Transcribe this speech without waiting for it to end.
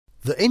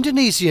The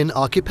Indonesian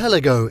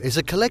archipelago is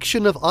a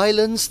collection of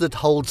islands that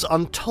holds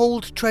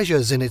untold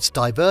treasures in its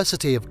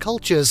diversity of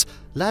cultures,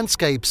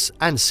 landscapes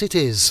and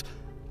cities.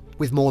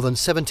 With more than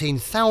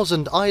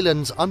 17,000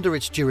 islands under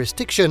its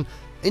jurisdiction,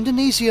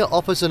 Indonesia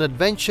offers an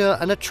adventure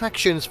and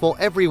attractions for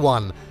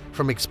everyone,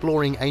 from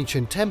exploring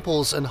ancient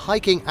temples and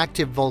hiking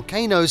active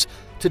volcanoes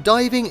to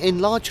diving in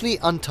largely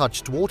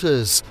untouched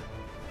waters.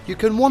 You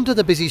can wander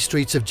the busy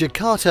streets of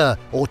Jakarta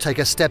or take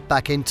a step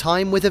back in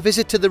time with a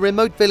visit to the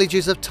remote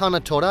villages of Tanah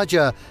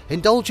Toraja,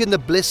 indulge in the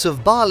bliss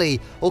of Bali,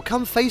 or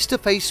come face to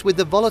face with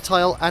the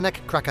volatile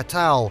Anak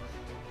Krakatau.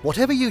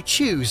 Whatever you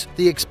choose,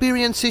 the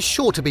experience is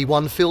sure to be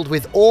one filled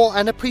with awe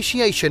and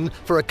appreciation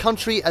for a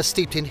country as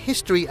steeped in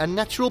history and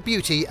natural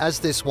beauty as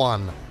this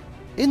one.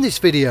 In this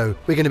video,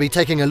 we're going to be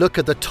taking a look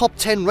at the top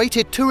 10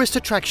 rated tourist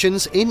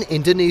attractions in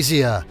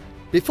Indonesia.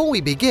 Before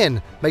we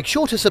begin, make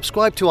sure to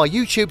subscribe to our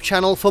YouTube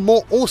channel for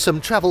more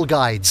awesome travel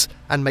guides,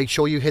 and make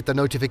sure you hit the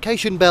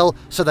notification bell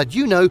so that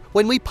you know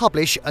when we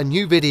publish a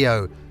new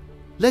video.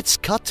 Let's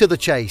cut to the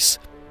chase.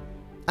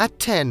 At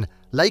 10,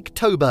 Lake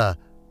Toba.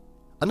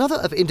 Another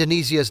of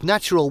Indonesia's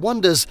natural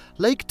wonders,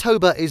 Lake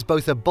Toba is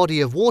both a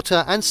body of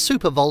water and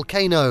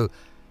supervolcano.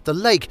 The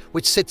lake,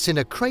 which sits in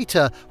a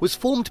crater, was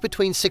formed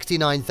between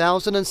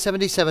 69,000 and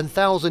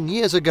 77,000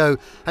 years ago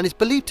and is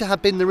believed to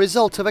have been the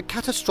result of a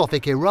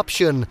catastrophic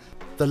eruption.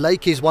 The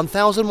lake is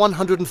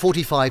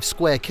 1,145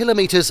 square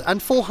kilometers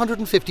and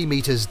 450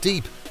 meters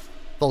deep.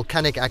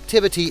 Volcanic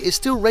activity is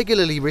still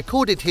regularly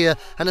recorded here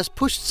and has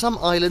pushed some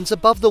islands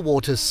above the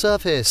water's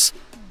surface.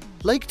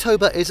 Lake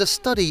Toba is a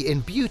study in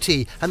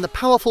beauty and the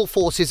powerful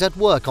forces at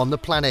work on the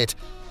planet.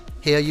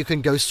 Here you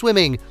can go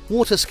swimming,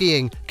 water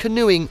skiing,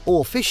 canoeing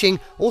or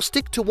fishing, or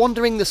stick to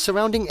wandering the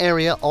surrounding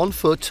area on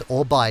foot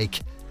or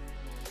bike.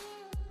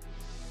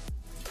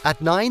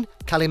 At 9,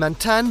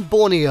 Kalimantan,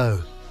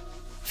 Borneo.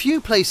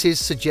 Few places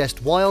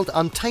suggest wild,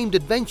 untamed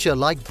adventure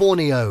like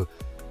Borneo.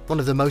 One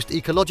of the most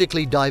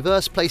ecologically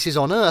diverse places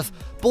on Earth,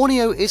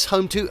 Borneo is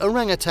home to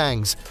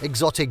orangutans,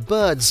 exotic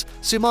birds,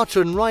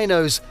 Sumatran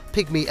rhinos,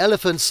 pygmy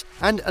elephants,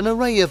 and an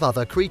array of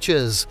other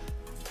creatures.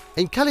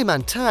 In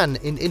Kalimantan,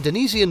 in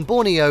Indonesian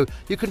Borneo,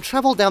 you can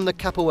travel down the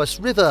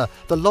Kapuas River,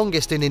 the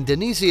longest in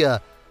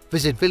Indonesia,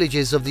 visit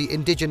villages of the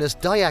indigenous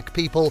Dayak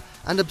people,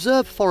 and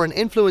observe foreign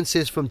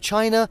influences from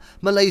China,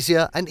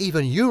 Malaysia, and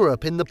even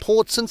Europe in the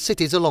ports and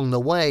cities along the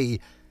way.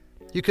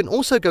 You can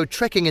also go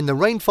trekking in the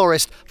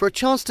rainforest for a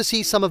chance to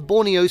see some of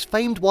Borneo's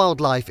famed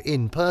wildlife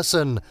in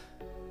person.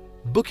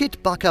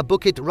 Bukit Baka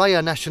Bukit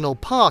Raya National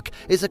Park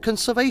is a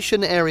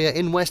conservation area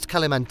in West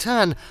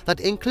Kalimantan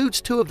that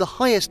includes two of the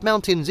highest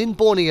mountains in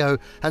Borneo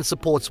and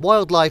supports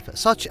wildlife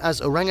such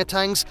as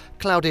orangutans,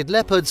 clouded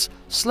leopards,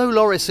 slow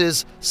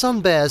lorises,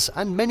 sun bears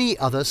and many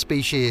other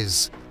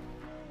species.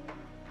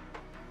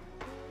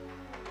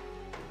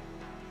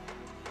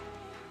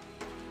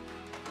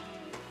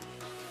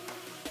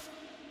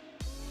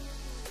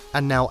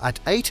 And now at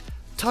 8,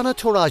 Tanah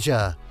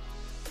Toraja.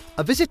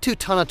 A visit to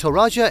Tanah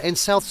Toraja in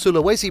South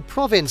Sulawesi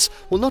province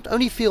will not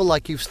only feel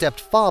like you've stepped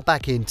far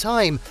back in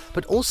time,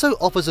 but also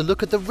offers a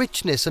look at the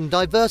richness and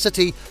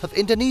diversity of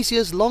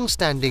Indonesia's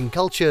long-standing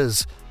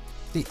cultures.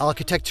 The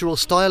architectural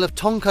style of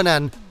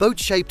Tongkonan,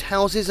 boat-shaped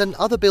houses and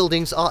other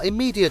buildings are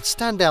immediate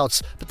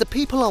standouts, but the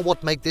people are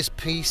what make this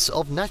piece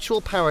of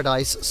natural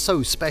paradise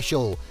so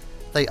special.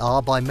 They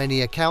are, by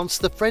many accounts,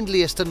 the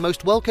friendliest and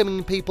most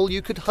welcoming people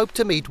you could hope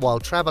to meet while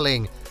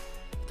travelling.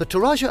 The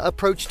Toraja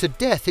approach to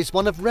death is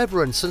one of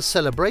reverence and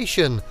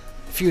celebration.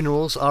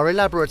 Funerals are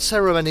elaborate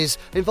ceremonies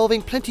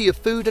involving plenty of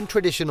food and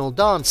traditional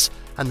dance,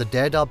 and the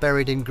dead are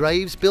buried in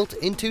graves built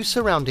into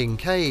surrounding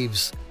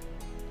caves.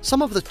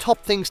 Some of the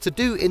top things to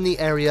do in the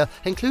area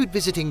include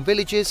visiting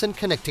villages and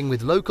connecting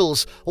with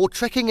locals, or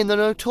trekking in the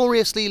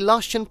notoriously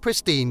lush and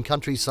pristine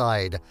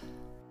countryside.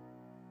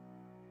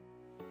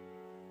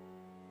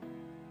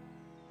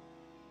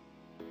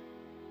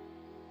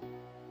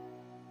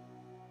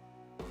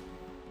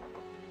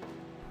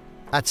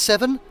 At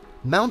 7,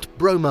 Mount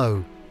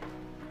Bromo.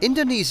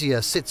 Indonesia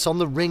sits on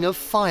the Ring of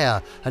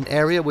Fire, an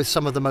area with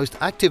some of the most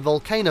active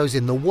volcanoes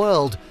in the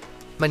world.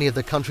 Many of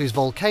the country's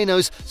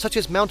volcanoes, such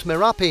as Mount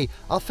Merapi,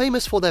 are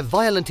famous for their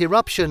violent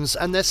eruptions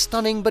and their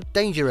stunning but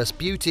dangerous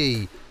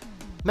beauty.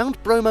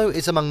 Mount Bromo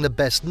is among the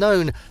best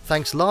known,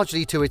 thanks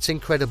largely to its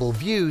incredible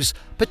views,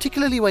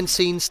 particularly when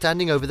seen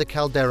standing over the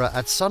caldera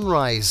at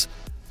sunrise.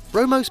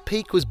 Bromo's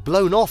peak was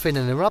blown off in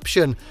an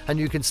eruption, and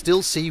you can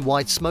still see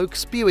white smoke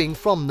spewing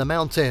from the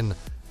mountain.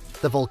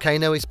 The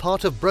volcano is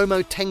part of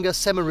Bromo Tengah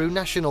Semeru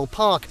National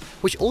Park,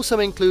 which also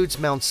includes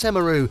Mount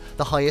Semeru,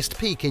 the highest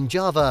peak in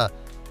Java.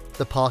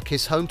 The park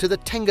is home to the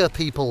Tengah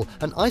people,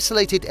 an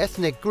isolated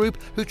ethnic group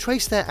who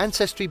trace their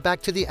ancestry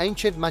back to the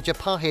ancient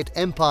Majapahit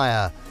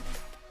Empire.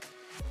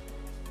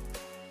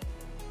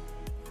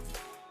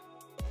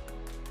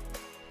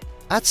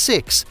 At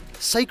 6,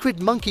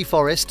 Sacred Monkey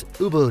Forest,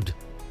 Ubud.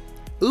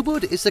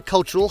 Ubud is the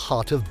cultural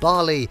heart of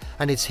Bali,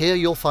 and it's here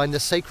you'll find the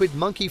Sacred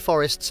Monkey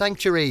Forest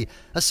Sanctuary,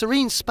 a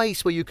serene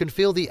space where you can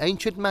feel the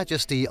ancient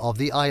majesty of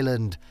the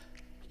island.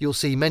 You'll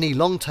see many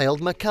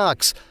long-tailed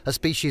macaques, a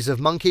species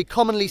of monkey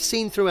commonly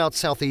seen throughout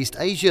Southeast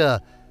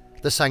Asia.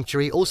 The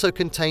sanctuary also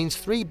contains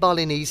 3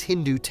 Balinese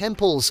Hindu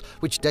temples,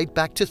 which date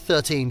back to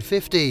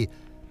 1350.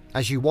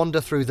 As you wander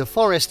through the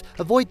forest,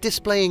 avoid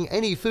displaying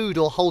any food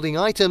or holding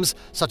items,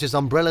 such as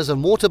umbrellas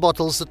and water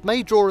bottles, that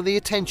may draw the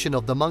attention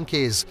of the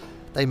monkeys.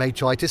 They may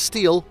try to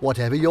steal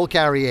whatever you're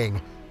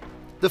carrying.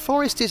 The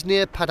forest is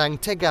near Padang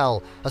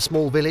Tegal, a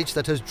small village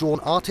that has drawn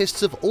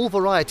artists of all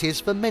varieties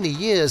for many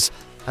years,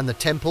 and the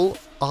temple,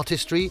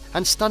 artistry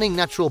and stunning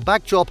natural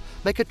backdrop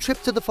make a trip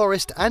to the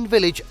forest and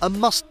village a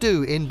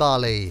must-do in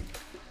Bali.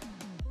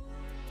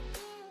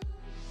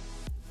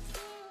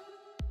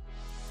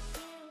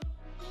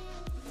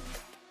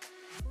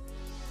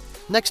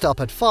 Next up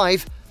at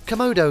 5,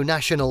 Komodo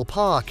National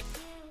Park.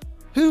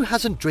 Who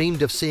hasn't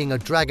dreamed of seeing a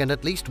dragon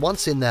at least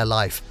once in their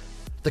life?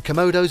 The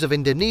Komodos of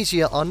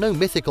Indonesia are no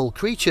mythical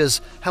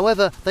creatures,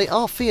 however, they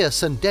are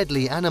fierce and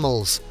deadly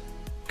animals.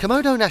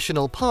 Komodo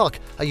National Park,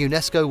 a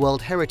UNESCO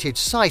World Heritage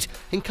Site,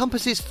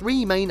 encompasses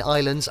 3 main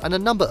islands and a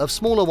number of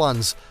smaller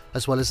ones,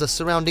 as well as the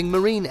surrounding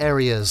marine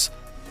areas.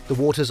 The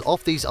waters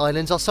off these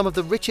islands are some of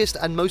the richest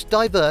and most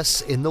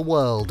diverse in the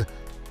world.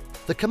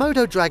 The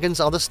Komodo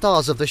dragons are the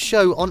stars of the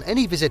show on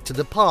any visit to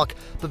the park,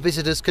 but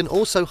visitors can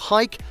also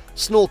hike,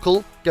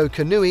 snorkel, go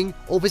canoeing,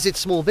 or visit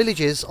small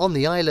villages on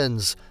the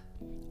islands.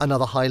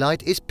 Another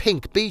highlight is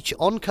Pink Beach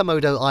on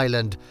Komodo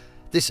Island.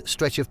 This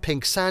stretch of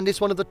pink sand is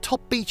one of the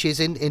top beaches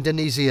in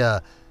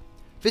Indonesia.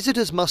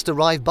 Visitors must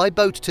arrive by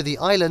boat to the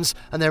islands,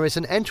 and there is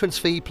an entrance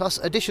fee plus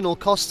additional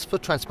costs for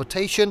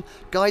transportation,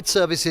 guide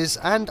services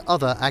and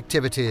other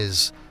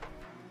activities.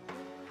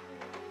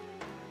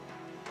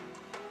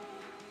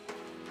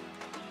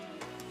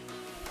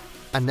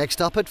 And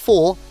next up at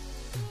 4,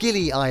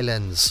 Gili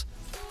Islands.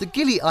 The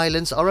Gili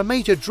Islands are a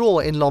major draw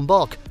in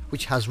Lombok,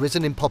 which has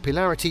risen in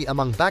popularity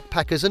among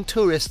backpackers and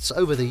tourists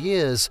over the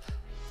years.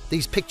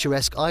 These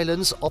picturesque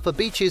islands offer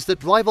beaches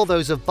that rival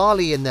those of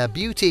Bali in their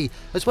beauty,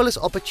 as well as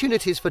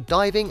opportunities for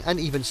diving and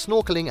even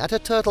snorkeling at a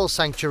turtle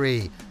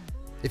sanctuary.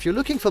 If you're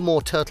looking for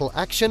more turtle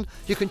action,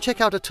 you can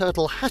check out a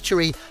turtle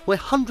hatchery where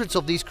hundreds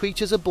of these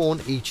creatures are born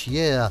each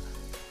year.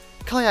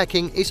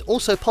 Kayaking is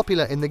also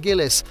popular in the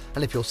Gilis,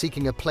 and if you're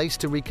seeking a place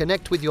to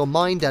reconnect with your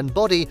mind and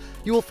body,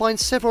 you will find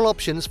several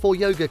options for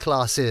yoga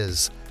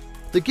classes.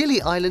 The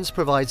Gili Islands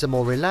provides a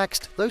more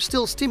relaxed, though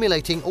still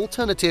stimulating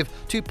alternative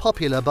to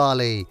popular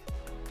Bali.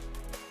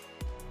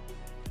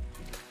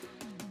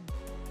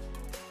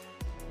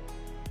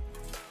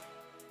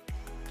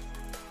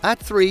 At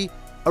 3,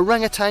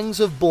 orangutans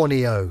of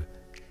Borneo.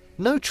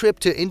 No trip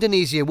to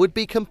Indonesia would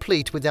be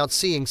complete without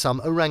seeing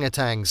some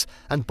orangutans,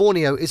 and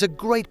Borneo is a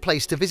great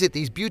place to visit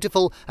these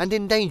beautiful and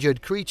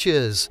endangered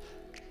creatures.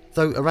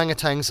 Though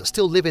orangutans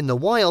still live in the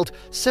wild,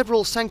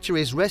 several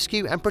sanctuaries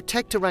rescue and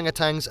protect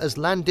orangutans as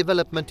land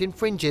development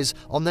infringes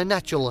on their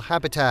natural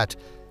habitat.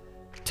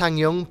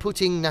 Tanjung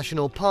Puting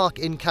National Park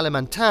in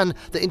Kalimantan,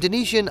 the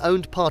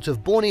Indonesian-owned part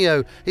of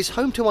Borneo, is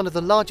home to one of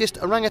the largest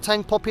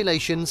orangutan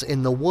populations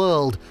in the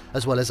world,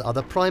 as well as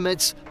other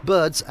primates,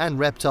 birds and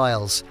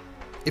reptiles.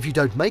 If you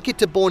don't make it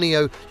to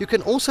Borneo, you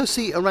can also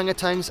see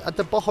orangutans at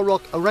the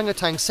Bohorok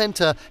Orangutan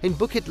Center in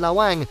Bukit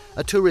Lawang,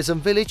 a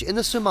tourism village in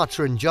the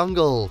Sumatran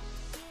jungle.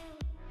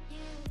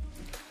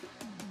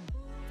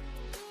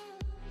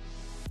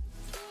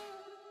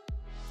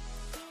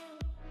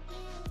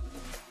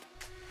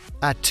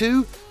 At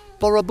 2,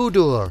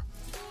 Borobudur.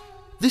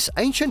 This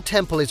ancient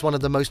temple is one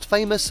of the most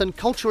famous and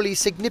culturally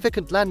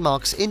significant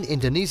landmarks in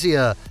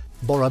Indonesia.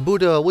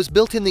 Borobudur was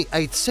built in the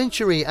 8th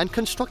century and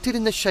constructed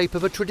in the shape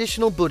of a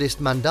traditional Buddhist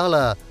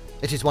mandala.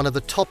 It is one of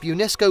the top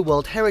UNESCO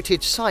World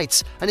Heritage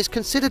Sites and is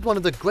considered one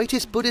of the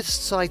greatest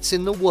Buddhist sites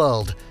in the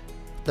world.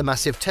 The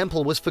massive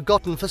temple was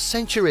forgotten for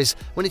centuries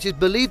when it is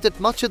believed that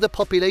much of the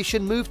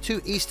population moved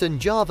to eastern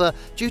Java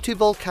due to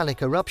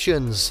volcanic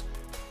eruptions.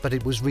 But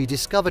it was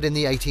rediscovered in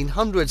the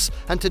 1800s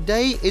and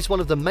today is one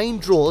of the main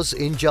draws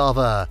in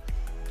Java.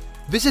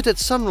 Visit at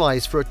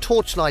sunrise for a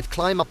torchlight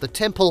climb up the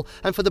temple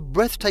and for the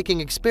breathtaking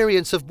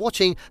experience of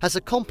watching as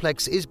the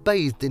complex is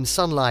bathed in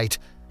sunlight.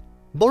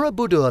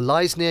 Borobudur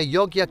lies near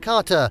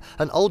Yogyakarta,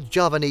 an old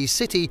Javanese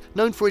city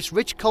known for its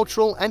rich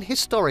cultural and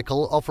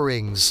historical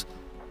offerings.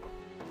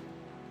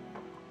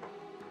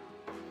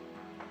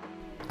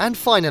 And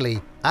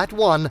finally, at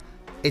 1,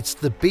 it's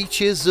the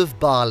beaches of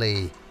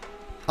Bali.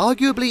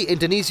 Arguably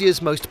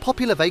Indonesia's most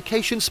popular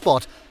vacation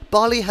spot,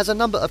 Bali has a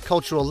number of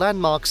cultural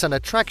landmarks and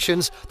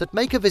attractions that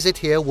make a visit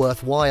here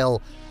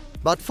worthwhile.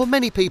 But for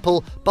many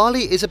people,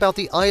 Bali is about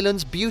the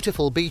island's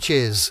beautiful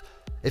beaches.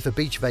 If a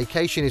beach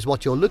vacation is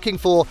what you're looking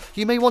for,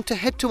 you may want to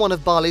head to one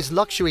of Bali's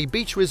luxury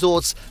beach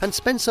resorts and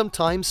spend some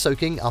time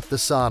soaking up the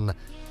sun.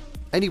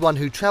 Anyone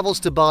who travels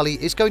to Bali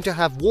is going to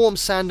have warm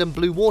sand and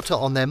blue water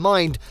on their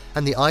mind,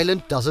 and the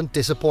island doesn't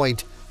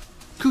disappoint.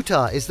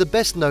 Kuta is the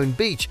best known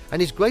beach and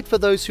is great for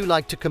those who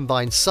like to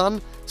combine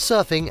sun,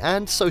 surfing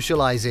and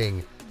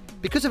socializing.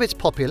 Because of its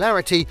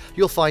popularity,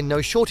 you'll find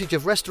no shortage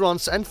of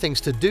restaurants and things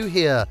to do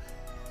here.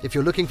 If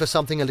you're looking for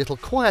something a little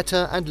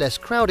quieter and less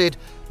crowded,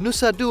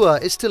 Nusa Dua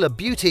is still a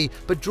beauty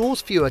but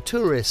draws fewer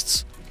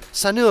tourists.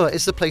 Sanur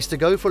is the place to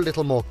go for a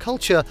little more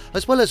culture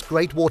as well as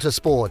great water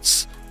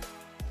sports.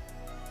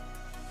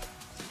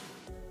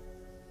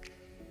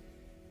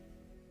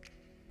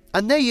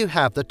 And there you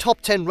have the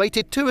top 10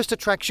 rated tourist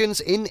attractions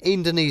in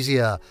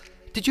Indonesia.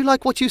 Did you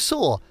like what you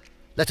saw?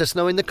 Let us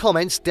know in the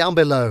comments down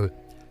below.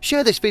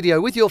 Share this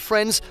video with your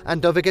friends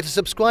and don't forget to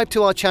subscribe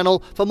to our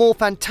channel for more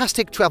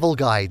fantastic travel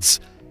guides.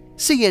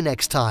 See you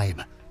next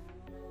time.